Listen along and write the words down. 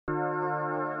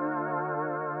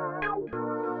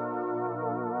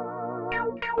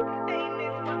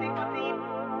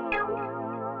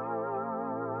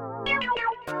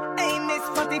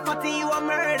fatty, you a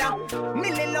murder.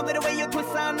 Millie love it the way you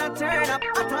twist and a turn up.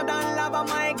 Hotter than lava,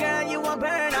 my girl, you a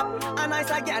burn up. A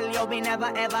nicer girl you be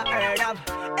never ever heard of.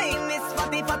 Hey, Miss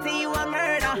Fatty, you a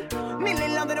murder.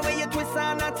 Millie love it the way you twist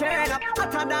and a turn up.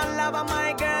 Hotter than lava,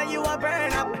 my girl, you a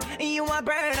burn up. You a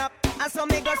burn up. And so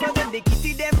me go so when the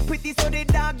kitty them pretty, so the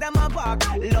dog them a bark.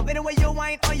 Love it the way you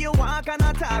whine or you walk and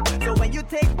attack. So when you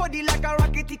take body like a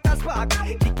rocket, it a spark.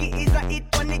 Dicky is a hit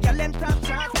when the girl them top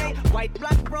chart. Hey, white,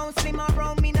 black, brown, slim or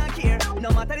brown, me not care. No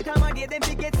matter the time I get them,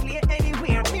 we get slay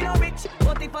anywhere. Me no rich,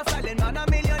 but if a silent man a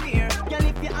millionaire. Girl,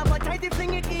 if you have a try to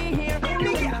fling it in here.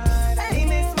 Me girl, hey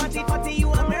Miss Fatty,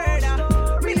 you a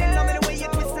murder. Really love it the way you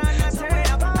twist and a turn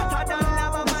up. Hotter than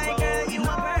lava, my girl, you a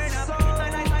burn up.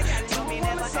 And I girl, you me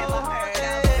never ever heard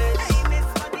of. Hey Miss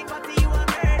Fatty, you a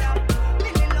murder. Really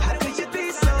love How it the way could you you be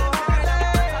twist so and a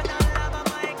turn up. Hotter than heartless? lava,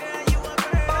 my girl, you a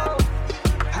burn up.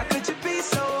 How could you be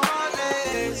so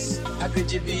heartless? How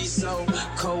could you be so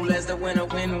cold as the winter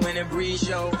wind when it breeze,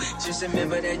 yo? Just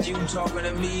remember that you talking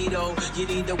to me, though. You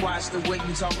need to watch the way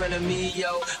you talking to me,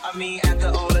 yo. I mean, after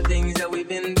all the things that we've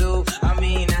been through. I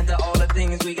mean, after all the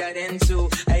things we got into.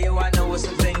 Hey, yo, I know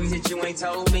some things that you ain't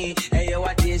told me. Hey, yo,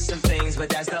 I did some things, but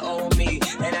that's the old me.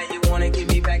 And now you wanna get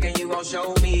me back and you gon'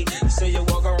 show me. So you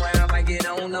walk around like you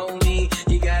don't know me.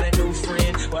 You got a new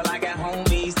friend, well, I got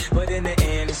homies. But in the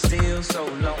end, it's still so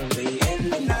lonely. In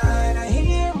the night, I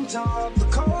hear him talk the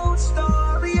cold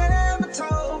story I ever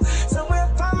told. Somewhere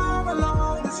far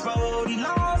along this road, he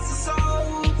lost his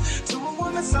soul to a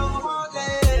woman so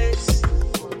heartless.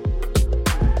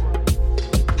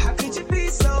 How could you be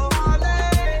so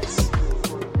heartless?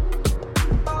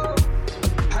 Oh,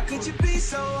 how could you be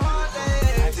so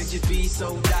heartless? How could you be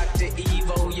so Dr.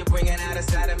 Evil? You're bringing out a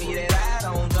side of me that I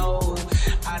don't know.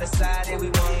 I decided we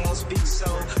weren't gonna speak, so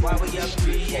why we up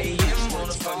 3 a.m. on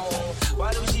the phone?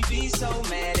 Why do she be so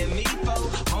mad at me for?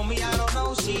 Homie, I don't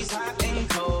know, she's hot and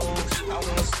cold. I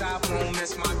won't stop, won't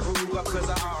miss my groove up, cause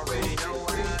I already know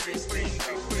how this thing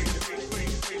goes.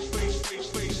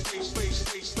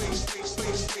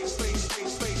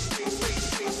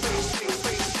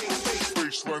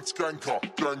 Baseline skanker,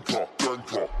 ganker,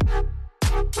 ganker.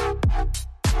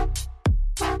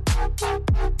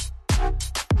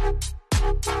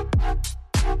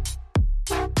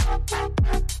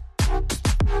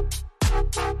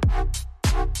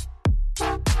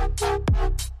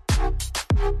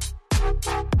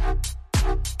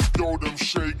 Yo, them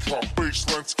shaker,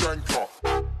 baseline skanker.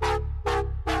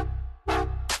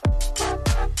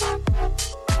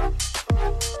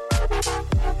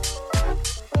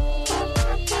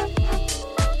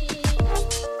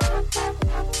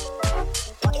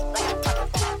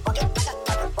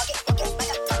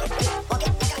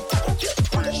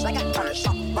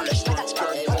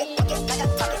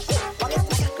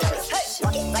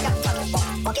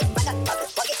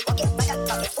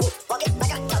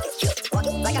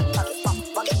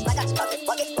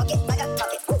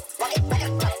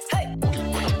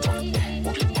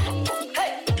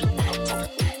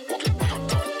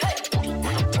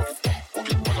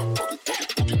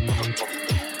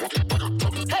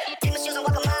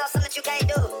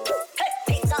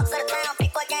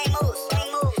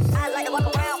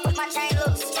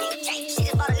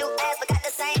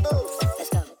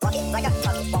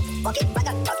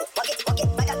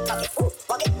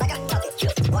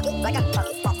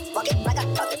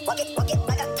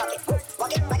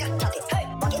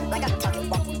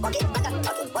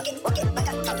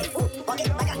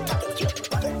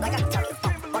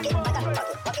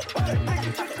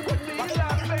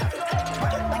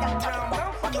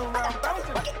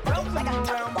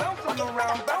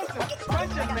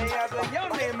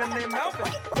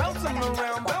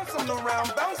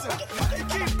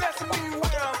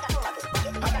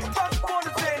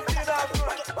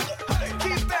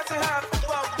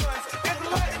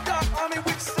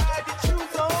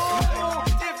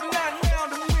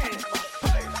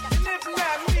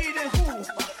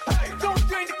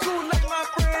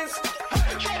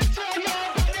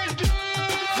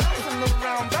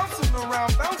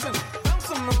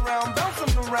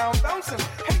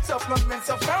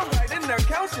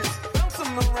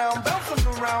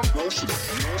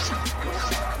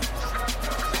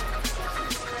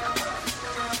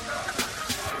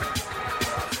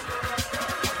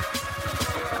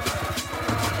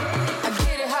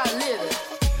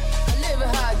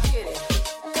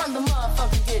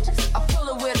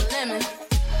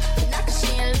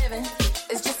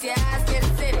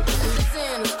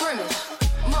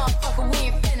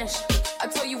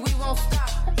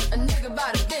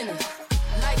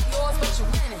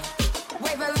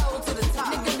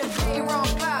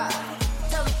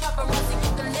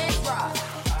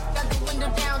 Window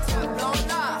down.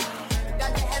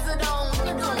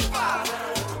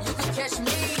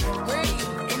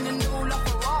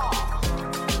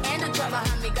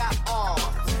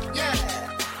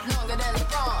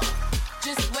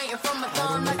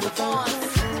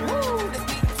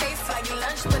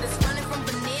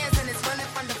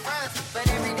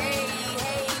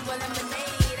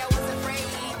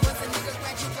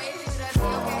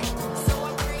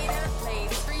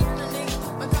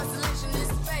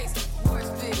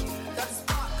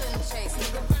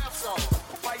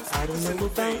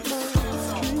 about my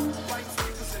dreams.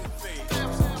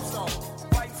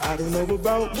 I don't know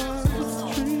about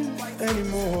my dreams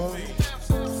anymore.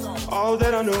 All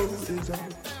that I know is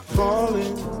I'm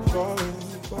falling, falling,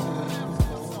 falling.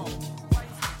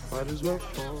 Might as well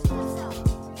fall.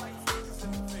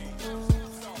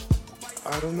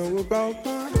 I don't know about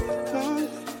my life.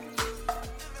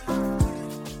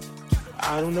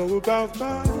 I don't know about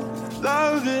my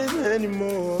loving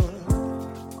anymore.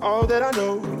 All that I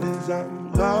know is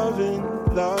I'm loving,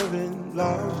 loving,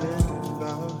 loving,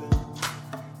 loving.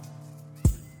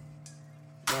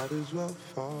 Might as well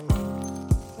fall.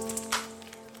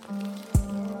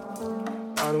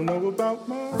 I don't know about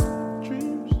my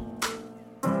dreams.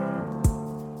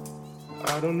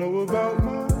 I don't know about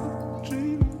my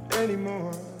dream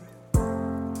anymore.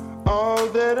 All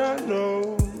that I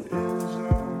know is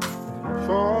I'm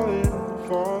falling,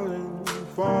 falling,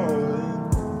 falling,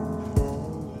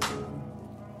 falling,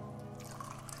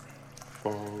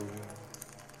 falling.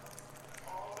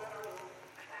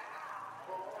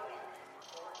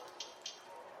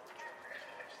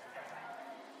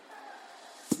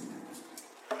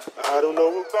 I don't know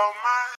about my